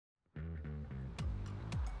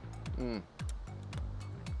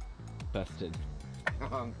Busted.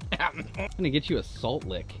 I'm gonna get you a salt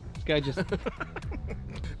lick. This guy just...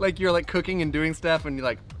 Like you're like cooking and doing stuff and you're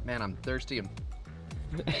like, man, I'm thirsty.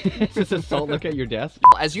 It's just a salt lick at your desk.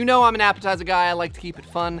 As you know, I'm an appetizer guy. I like to keep it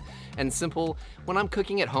fun and simple. When I'm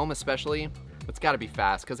cooking at home especially, it's gotta be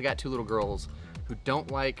fast because I got 2 little girls who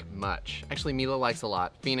don't like much. Actually, Mila likes a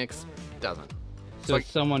lot. Phoenix doesn't. So as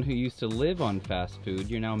someone who used to live on fast food,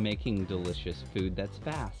 you're now making delicious food that's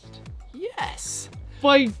fast. Yes.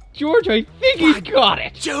 By George, I think he's got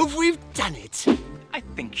it. Jove, we've done it. I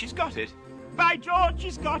think she's got it. By George,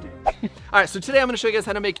 she's got it. All right, so today I'm gonna show you guys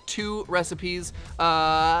how to make 2 recipes.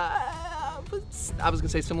 I was gonna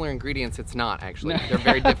say similar ingredients. It's not actually. They're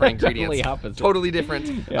very different ingredients. Totally opposite. Totally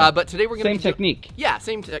different. Yeah. But today we're gonna same technique. Yeah,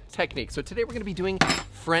 same technique. So today we're gonna be doing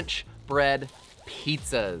French bread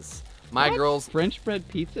pizzas. My What? girls. French bread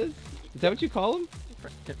pizzas? Is that what you call them?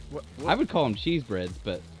 What? I would call them cheese breads,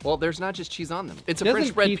 but... Well, there's not just cheese on them. It's a Doesn't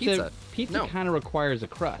French bread pizza. Pizza No. kind of requires a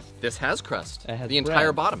crust. This has crust. It has the entire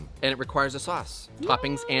bread. bottom. And it requires a sauce,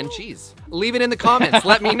 toppings, and cheese. Leave it in the comments.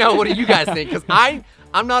 Let me know, what do you guys think? Because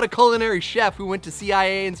I'm not a culinary chef who went to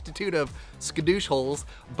CIA Institute of Skadoosh Holes,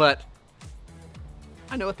 but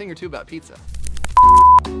I know a thing or two about pizza.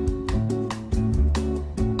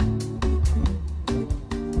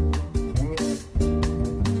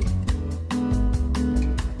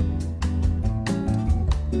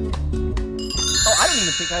 I don't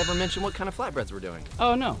even think I ever mentioned what kind of flatbreads we're doing.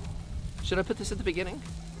 Oh, no. Should I put this at the beginning?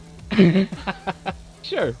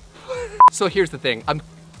 Sure. So here's the thing.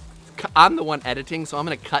 I'm the one editing, so I'm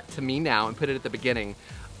gonna cut to me now and put it at the beginning.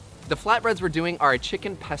 The flatbreads we're doing are a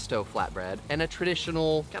chicken pesto flatbread and a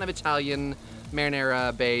traditional kind of Italian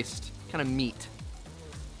marinara-based kind of meat.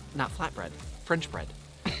 Not flatbread, French bread.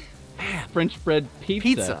 Man. French bread pizza.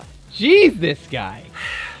 Pizza. Jeez, this guy.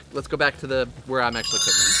 Let's go back to where I'm actually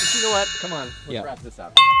cooking. You know what? Come on, let's wrap this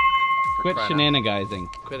up. Quit shenanigizing.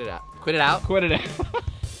 Quit it out. Quit it out? Quit it out.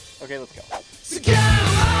 Okay, let's go. So come on,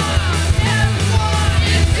 everyone,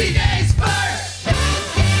 it's today's first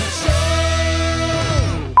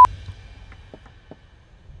show.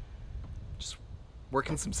 Just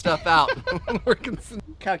working some stuff out. Working some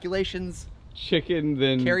calculations. Chicken,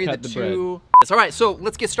 then Carry cut the the bread. 2. All right, so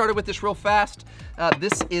let's get started with this real fast.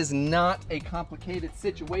 This is not a complicated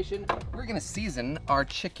situation. We're gonna season our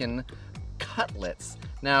chicken cutlets.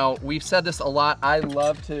 Now, we've said this a lot. I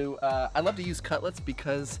love to use cutlets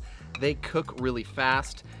because they cook really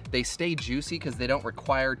fast. They stay juicy because they don't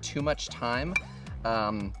require too much time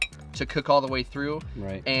to cook all the way through.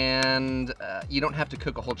 Right. And you don't have to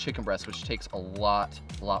cook a whole chicken breast, which takes a lot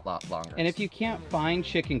longer. And if you can't find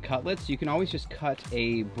chicken cutlets, you can always just cut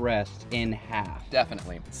a breast in half.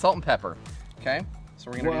 Definitely. Salt and pepper, okay?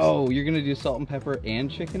 So we're gonna Whoa, you're gonna do salt and pepper and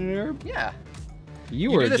chicken and herb? Yeah.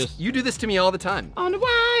 You were just... You do this to me all the time. On the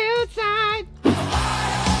wild side.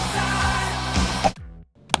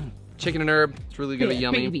 Chicken and herb, it's really gonna be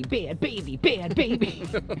yummy. Baby, bad baby, bad baby.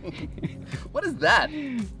 What is that?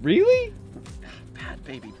 Really? Bad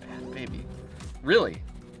baby, Really?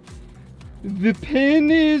 The pen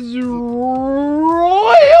is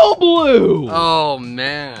royal blue. Oh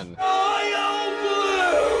man.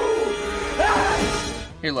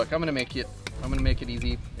 Here, look, I'm gonna make it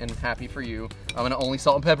easy and happy for you. I'm gonna only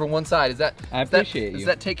salt and pepper one side. Is that? I appreciate you. Does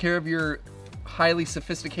that take care of your highly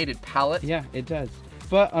sophisticated palate? Yeah, it does.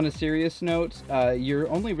 But on a serious note, you're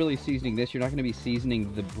only really seasoning this. You're not going to be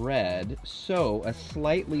seasoning the bread. So a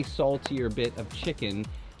slightly saltier bit of chicken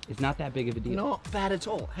is not that big of a deal. Not bad at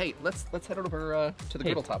all. Hey, let's head over to the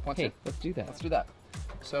griddle top. Let's do that. Let's do that.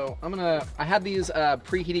 So I have these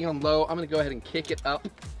preheating on low. I'm gonna go ahead and kick it up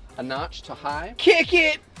a notch to high. Kick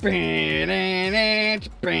it! Chicken!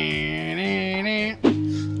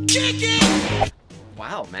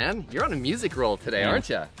 Wow, man, you're on a music roll today, aren't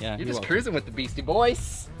you? Yeah. You're just cruising with the Beastie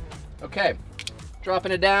Boys. Okay,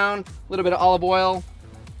 dropping it down, a little bit of olive oil,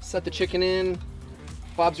 set the chicken in.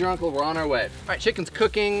 Bob's your uncle, we're on our way. All right, chicken's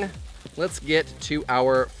cooking. Let's get to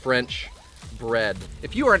our French bread.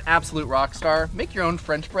 If you are an absolute rock star, make your own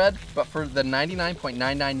French bread, but for the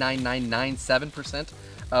 99.99997%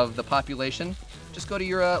 of the population, just go to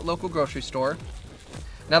your local grocery store.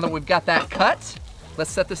 Now that we've got that cut, let's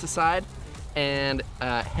set this aside and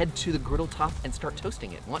head to the griddle top and start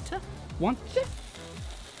toasting it. Want to? Want to?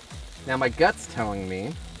 Now my gut's telling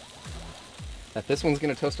me that this one's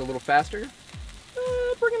gonna toast a little faster.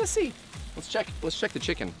 We're gonna see. Let's check the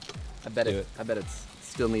chicken. I bet it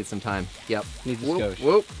still needs some time. Yep. Needs a skosh.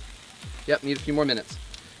 Whoop. Yep, need a few more minutes.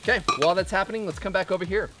 Okay, while that's happening, let's come back over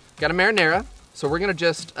here. Got a marinara. So we're gonna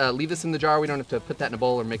just leave this in the jar. We don't have to put that in a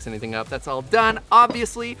bowl or mix anything up. That's all done,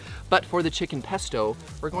 obviously. But for the chicken pesto,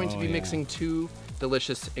 we're going to be mixing 2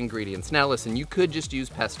 delicious ingredients. Now listen, you could just use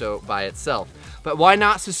pesto by itself, but why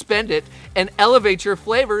not suspend it and elevate your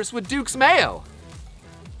flavors with Duke's mayo?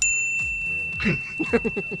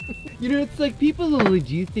 You know, it's like people only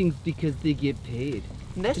do things because they get paid.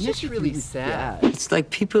 And that's just really sad. It's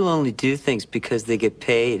like people only do things because they get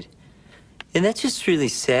paid. And that's just really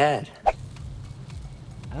sad.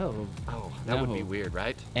 Oh, that would be weird,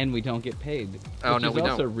 right? and we don't get paid. Oh, which no, is we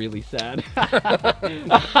also don't. really sad.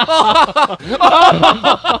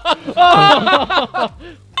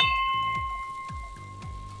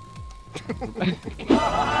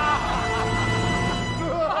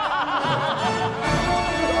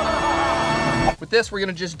 With this, we're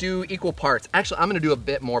gonna just do equal parts. Actually, I'm gonna do a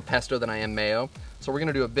bit more pesto than I am mayo. So we're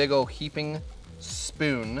gonna do a big old heaping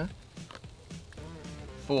spoon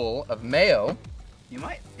full of mayo. You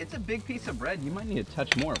might. It's a big piece of bread. You might need to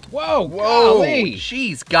touch more. Whoa, Whoa, golly.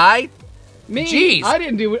 jeez, guy. Me? Jeez. I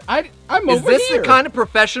didn't do it. I'm Is over this here. the kind of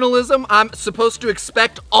professionalism I'm supposed to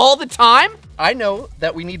expect all the time? I know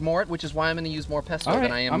that we need more, which is why I'm gonna use more pesto All right,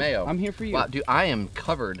 than I am mayo. I'm here for you. Wow, dude, I am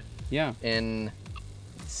covered Yeah. in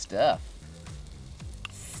stuff.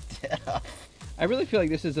 I really feel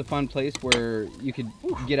like this is a fun place where you could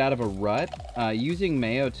get out of a rut. Using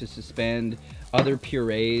mayo to suspend other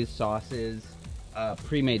purees, sauces,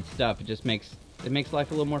 pre-made stuff, it just makes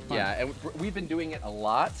life a little more fun. Yeah, and we've been doing it a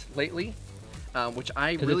lot lately, which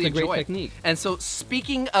I 'Cause really it's a great enjoy. technique. And so,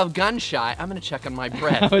 speaking of gun shy, I'm gonna check on my I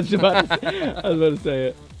bread. was about to say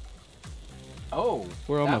it. Oh,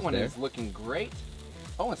 We're that almost one there. is looking great.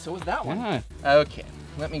 Oh, and so is that one. Yeah. Okay,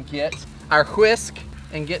 let me get our whisk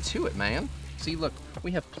and get to it, man. See, look,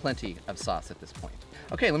 we have plenty of sauce at this point.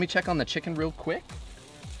 Okay, let me check on the chicken real quick.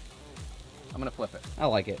 I'm gonna flip it. I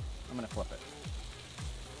like it. I'm gonna flip it.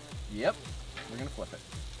 Yep, we're gonna flip it.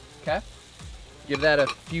 Okay, give that a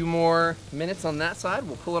few more minutes on that side.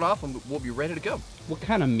 We'll pull it off and we'll be ready to go. What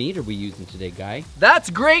kind of meat are we using today, Guy? That's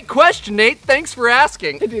a great question, Nate. Thanks for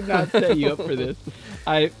asking. I did not set you up for this. To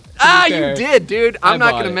be fair, You did, dude. I'm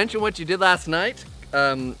not bought gonna it. mention what you did last night.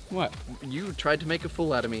 What? You tried to make a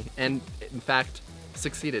fool out of me, and in fact,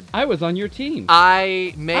 succeeded. I was on your team.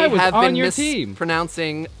 I may I was have on been your team.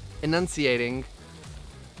 mispronouncing, enunciating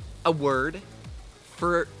a word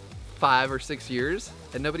for 5 or 6 years,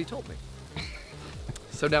 and nobody told me.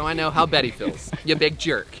 So now I know how Betty feels. You big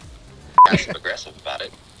jerk. Passive aggressive about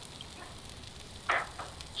it.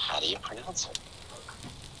 How do you pronounce it?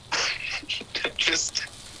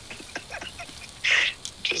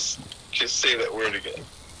 just say that word again.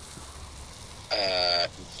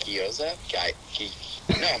 Gyoza?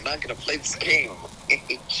 No, I'm not gonna play this game. I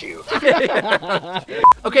hate you.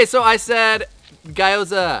 Okay, so I said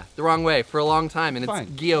gyoza the wrong way for a long time, and it's Fine.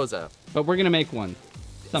 gyoza. But we're gonna make one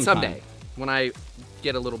sometime. Someday, when I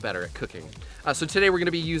get a little better at cooking. So today we're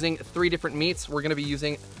gonna be using 3 different meats. We're gonna be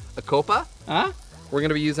using a copa. Huh? We're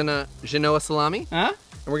gonna be using a Genoa salami. Huh?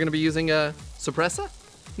 And we're gonna be using a soppressa.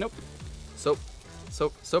 Nope.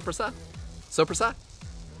 Soppressa? Soppressa?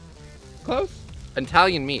 Close.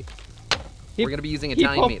 Italian meat. Hip- We're gonna be using hip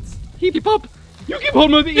Italian hop. meats. Hip hop. You keep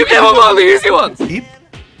holding on the You give them all the easy ones! Hip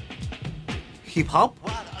hop?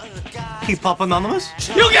 Hip hop anonymous?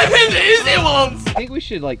 You give him the easy ones! I think we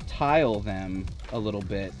should like tile them a little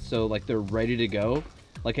bit so like they're ready to go,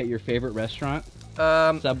 like at your favorite restaurant,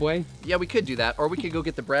 Subway. Yeah, we could do that, or we could go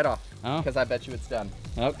get the bread off. Oh. Because I bet you it's done.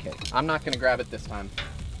 Okay. I'm not gonna grab it this time.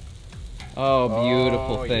 Oh,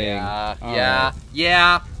 beautiful thing. Yeah, All yeah, right.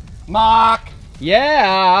 yeah. Mock,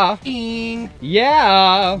 Yeah. ing,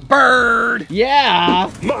 Yeah. bird. Yeah.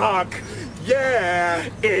 Mark! Yeah!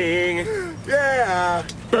 Ing! Yeah!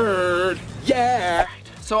 Bird! Yeah!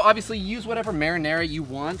 So obviously use whatever marinara you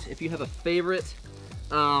want if you have a favorite,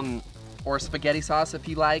 or spaghetti sauce if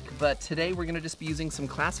you like, but today we're gonna just be using some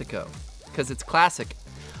Classico, because it's classic.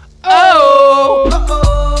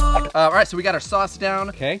 Oh! All right, so we got our sauce down.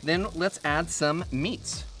 Okay. Then let's add some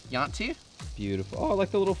meats. You want to? Beautiful. Oh, I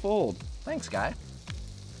like the little fold. Thanks, guy.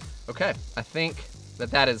 Okay, I think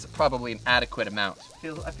that is probably an adequate amount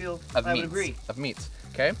I feel of meats. Of meats,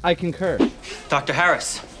 okay? I concur. Dr.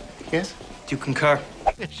 Harris. Yes? Do you concur?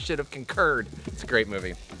 I should have concurred. It's a great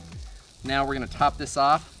movie. Now we're gonna top this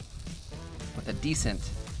off with a decent,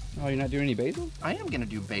 Oh, you're not doing any basil? I am gonna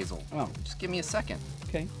do basil. Oh. Just give me a second.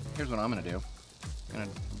 Okay. Here's what I'm gonna do. I'm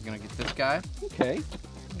gonna get this guy. Okay.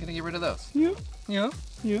 I'm gonna get rid of those. Yeah. Yeah.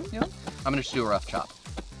 Yeah. Yeah. I'm gonna just do a rough chop.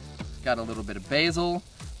 Got a little bit of basil.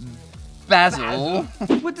 Basil.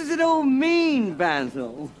 What does it all mean,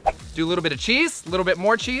 Basil? Do a little bit of cheese, a little bit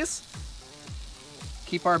more cheese.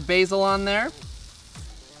 Keep our basil on there.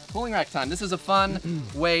 Pulling rack time. This is a fun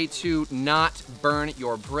way to not burn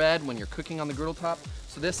your bread when you're cooking on the griddle top.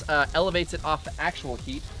 So this elevates it off the actual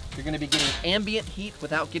heat. You're gonna be getting ambient heat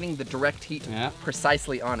without getting the direct heat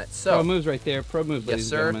precisely on it. So, pro moves right there. Pro moves,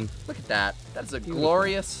 ladies and gentlemen. Look at that. That is a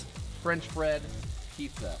glorious French bread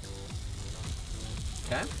pizza.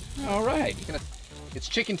 Okay. All right. It's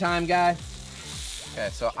chicken time, guys. Okay,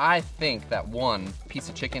 so I think that one piece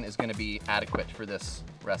of chicken is gonna be adequate for this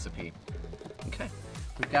recipe. Okay.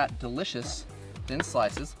 We've got delicious thin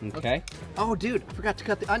slices. Okay. Oh, dude, I forgot to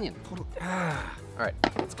cut the onion. All right,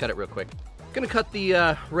 let's cut it real quick. Gonna cut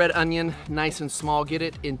the red onion nice and small. Get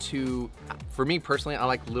it into, for me personally, I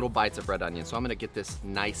like little bites of red onion. So I'm gonna get this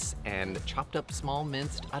nice and chopped up, small,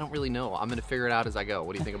 minced. I don't really know. I'm gonna figure it out as I go.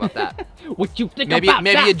 What do you think about that? What you think maybe, about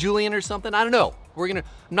maybe that? a julienne or something. I don't know. I'm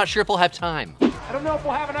not sure if we'll have time. I don't know if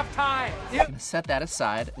we'll have enough time. I'm gonna set that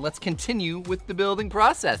aside. Let's continue with the building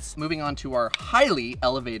process. Moving on to our highly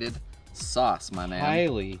elevated sauce, my man.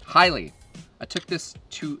 Highly. I took this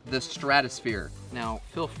to the stratosphere. Now,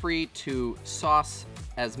 feel free to sauce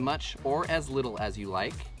as much or as little as you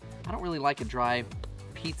like. I don't really like a dry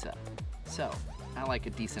pizza, so I like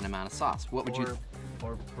a decent amount of sauce. What would you?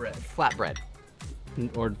 Or bread. Flatbread.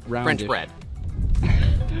 Or round French bread.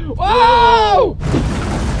 Whoa!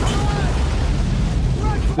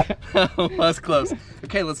 That's close.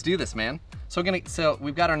 Okay, let's do this, man. So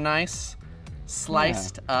we've got our nice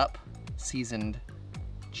sliced up, seasoned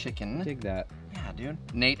chicken. Dig that. Yeah, dude.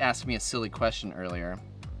 Nate asked me a silly question earlier.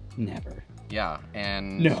 Never. Yeah,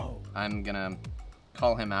 and No. I'm gonna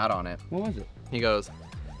call him out on it. What was it? He goes,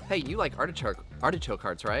 "Hey, you like artichoke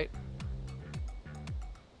hearts, right?"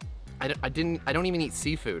 I don't even eat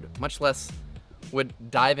seafood, much less would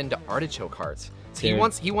dive into artichoke hearts. So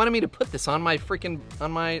he wanted me to put this on my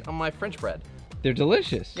on my French bread. They're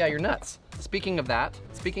delicious. Yeah, you're nuts. Speaking of that,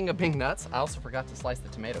 speaking of being nuts, I also forgot to slice the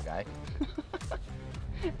tomato guy.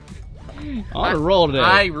 On a roll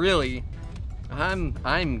today. I'm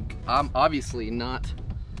obviously not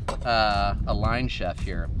a line chef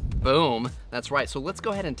here. Boom, that's right. So let's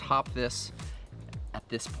go ahead and top this at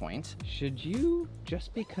this point. Should you,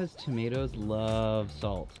 just because tomatoes love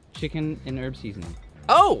salt, chicken and herb seasoning?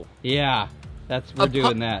 Oh! Yeah, we're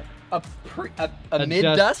doing that. A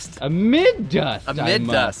mid-dust? A mid-dust. A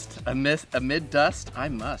mid-dust. A mid-dust, I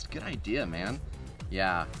must. Good idea, man.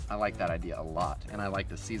 Yeah, I like that idea a lot, and I like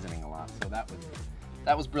the seasoning a lot. So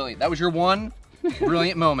that was brilliant. That was your one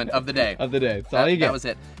brilliant moment of the day. That's all you get. That was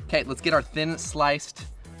it. Okay, let's get our thin sliced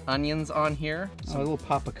onions on here. A little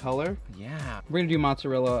pop of color. Yeah. We're gonna do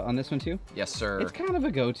mozzarella on this one too. Yes, sir. It's kind of a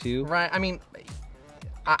go-to. Right. I mean,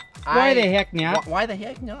 why the heck not? Why the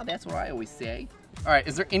heck not? That's what I always say. All right,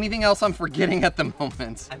 is there anything else I'm forgetting at the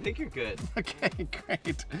moment? I think you're good. Okay,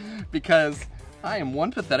 great. Because I am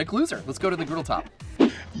one pathetic loser. Let's go to the griddle top.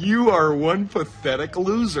 You are one pathetic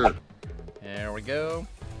loser. There we go.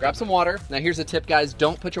 Grab some water. Now here's a tip, guys.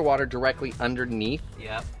 Don't put your water directly underneath.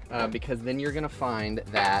 Yep. Because then you're gonna find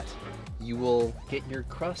that you will get your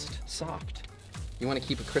crust soft. You wanna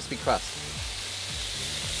keep a crispy crust.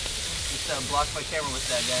 Just block my camera with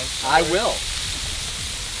that, guys. I will.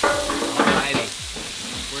 Alrighty.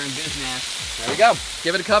 We're in business. There we go.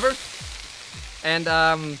 Give it a cover. And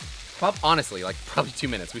honestly, like probably 2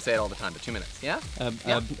 minutes. We say it all the time, but 2 minutes. Yeah?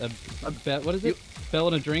 What is it? Bell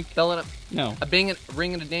and a drink? Bell and a... No. A bing and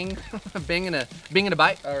ring and a ding. A bing and a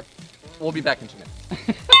bite. Or we'll be back in 2 minutes.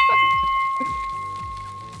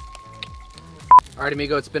 All right,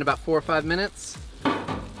 amigo. It's been about 4 or 5 minutes.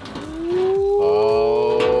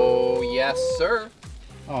 Oh, yes, sir.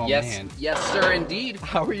 Oh, yes, man. Yes, sir, indeed.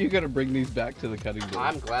 How are you going to bring these back to the cutting board?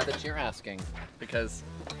 I'm glad that you're asking, because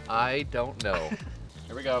I don't know.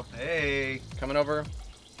 Here we go. Hey. Coming over.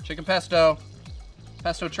 Chicken pesto.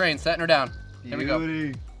 Pesto train, setting her down. Here we go.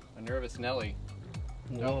 A nervous Nelly.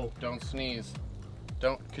 Whoa. Don't sneeze.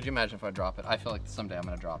 Could you imagine if I drop it? I feel like someday I'm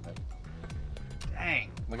going to drop it. Dang.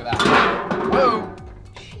 Look at that. Whoa.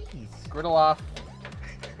 Jeez. Griddle off.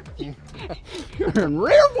 You're in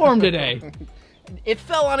rare form today. It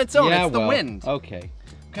fell on its own. Yeah, it's the wind. Okay.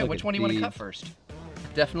 Okay, which one do you want to cut first?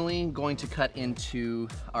 Definitely going to cut into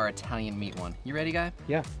our Italian meat one. You ready, guy?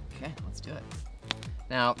 Yeah. Okay, let's do it.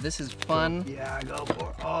 Now, this is fun. Yeah, go for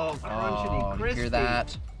it. Oh, crunchity, crispy. You hear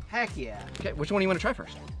that? Heck yeah. Okay, which one do you want to try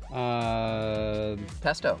first?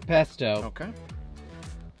 Pesto. Pesto. Okay.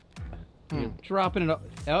 You're dropping it up.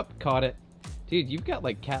 Oh, caught it. Dude, you've got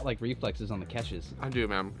like cat-like reflexes on the catches. I do,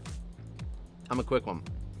 man. I'm a quick one.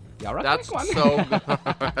 Yeah, right. That's quick one. so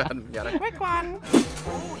good. Got a quick one.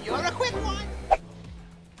 Ooh, you're a quick one.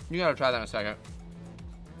 You gotta try that in a second.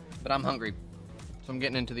 But I'm hungry, so I'm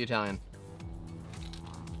getting into the Italian.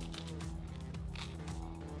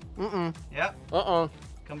 Yep.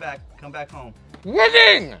 Come back home.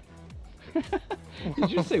 Winning!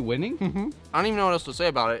 Did you say winning? I don't even know what else to say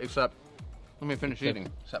about it except let me finish eating.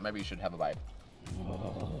 Except maybe you should have a bite.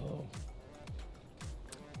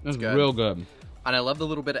 That's good. real good. And I love the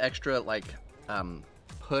little bit of extra like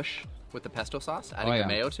push with the pesto sauce, adding the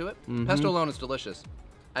mayo to it. Pesto alone is delicious.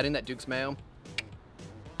 Adding that Duke's mayo.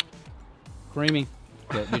 Creamy.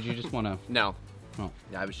 Did you just want to? No. Oh.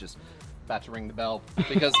 Yeah, I was just about to ring the bell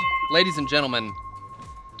because, ladies and gentlemen,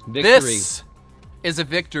 Victory. this is a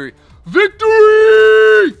victory.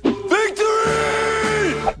 Victory!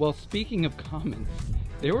 Victory! Well, speaking of comments,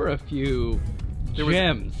 there were a few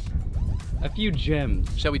gems. A few gems.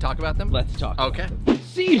 Shall we talk about them? Let's talk. Okay. About them.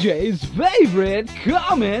 CJ's favorite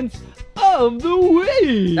comments of the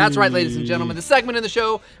week. That's right, ladies and gentlemen. The segment in the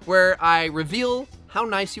show where I reveal how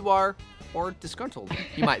nice you are or disgruntled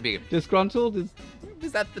you might be. Disgruntled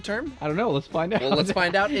Is that the term? I don't know. Let's find out. Well, let's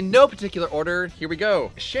find out in no particular order. Here we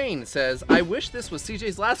go. Shane says, I wish this was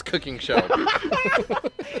CJ's last cooking show.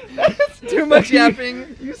 That's too much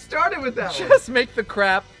yapping. You started with that one. Just make the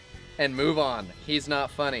crap and move on. He's not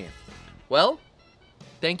funny. Well,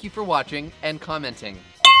 thank you for watching and commenting.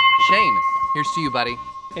 Shane, here's to you, buddy.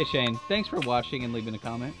 Hey, Shane. Thanks for watching and leaving a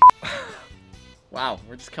comment. Wow,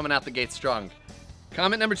 we're just coming out the gate strong.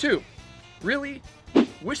 Comment number 2. Really?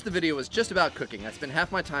 Wish the video was just about cooking. I spend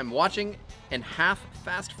half my time watching and half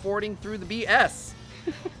fast forwarding through the BS.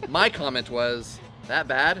 My comment was, that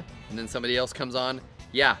bad? And then somebody else comes on,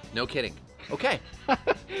 yeah, no kidding. Okay.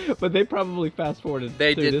 But they probably fast forwarded.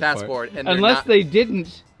 They through did this fast part. forward. And unless they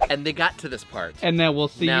didn't. And they got to this part. And then we'll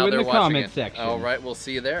see now you in they're the watching comment it. section. All right, we'll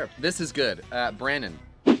see you there. This is good. Brandon,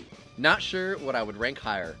 not sure what I would rank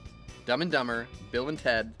higher. Dumb and Dumber, Bill and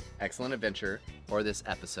Ted, Excellent Adventure, or this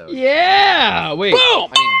episode. Yeah! Wait. Boom!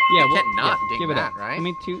 I mean, Yeah, you can't not ding give it that, up. right? I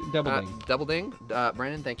mean, double ding. Double ding.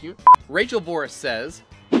 Brandon, thank you. Rachel Boris says,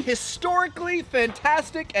 historically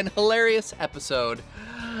fantastic and hilarious episode.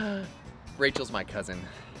 Rachel's my cousin.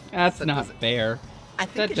 That's That not doesn't- fair. I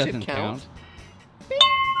think That it should doesn't count.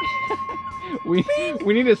 We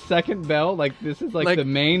need a second bell. Like this is like the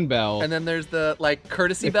main bell. And then there's the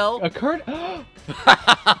courtesy bell. A curt.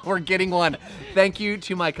 We're getting one. Thank you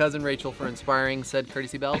to my cousin Rachel for inspiring said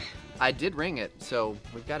courtesy bell. I did ring it, so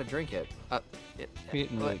we've got to drink it.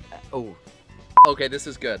 Oh. Okay, this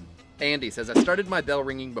is good. Andy says, I started my bell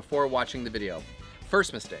ringing before watching the video.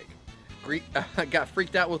 First mistake. Got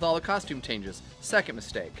freaked out with all the costume changes. Second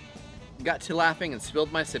mistake. Got to laughing and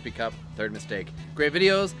spilled my sippy cup. Third mistake. Great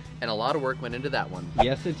videos, and a lot of work went into that one.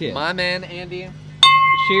 Yes, it did. My man, Andy.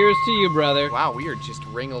 Cheers to you, brother. Wow, we are just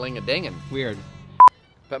ring-a-ling-a-dingin'. Weird.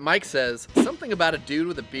 But Mike says, something about a dude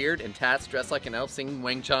with a beard and tats dressed like an elf singing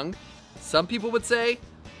Wang Chung. Some people would say,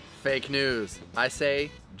 fake news. I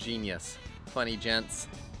say, genius. Funny gents.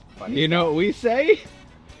 Funny You know what we say?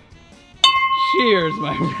 Cheers,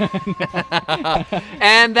 my friend.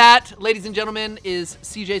 And that, ladies and gentlemen, is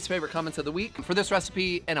CJ's favorite comments of the week. For this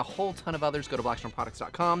recipe and a whole ton of others, go to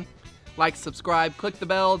blackstoneproducts.com. Like, subscribe, click the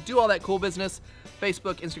bell, do all that cool business.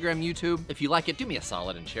 Facebook, Instagram, YouTube. If you like it, do me a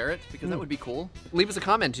solid and share it, because that would be cool. Leave us a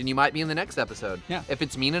comment and you might be in the next episode. Yeah. If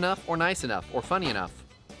it's mean enough or nice enough or funny enough.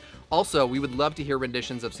 Also, we would love to hear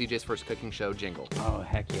renditions of CJ's first cooking show jingle. Oh,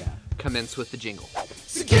 heck yeah. Commence with the jingle.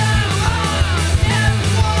 So come on,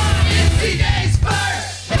 everyone, it's CJ's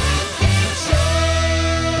first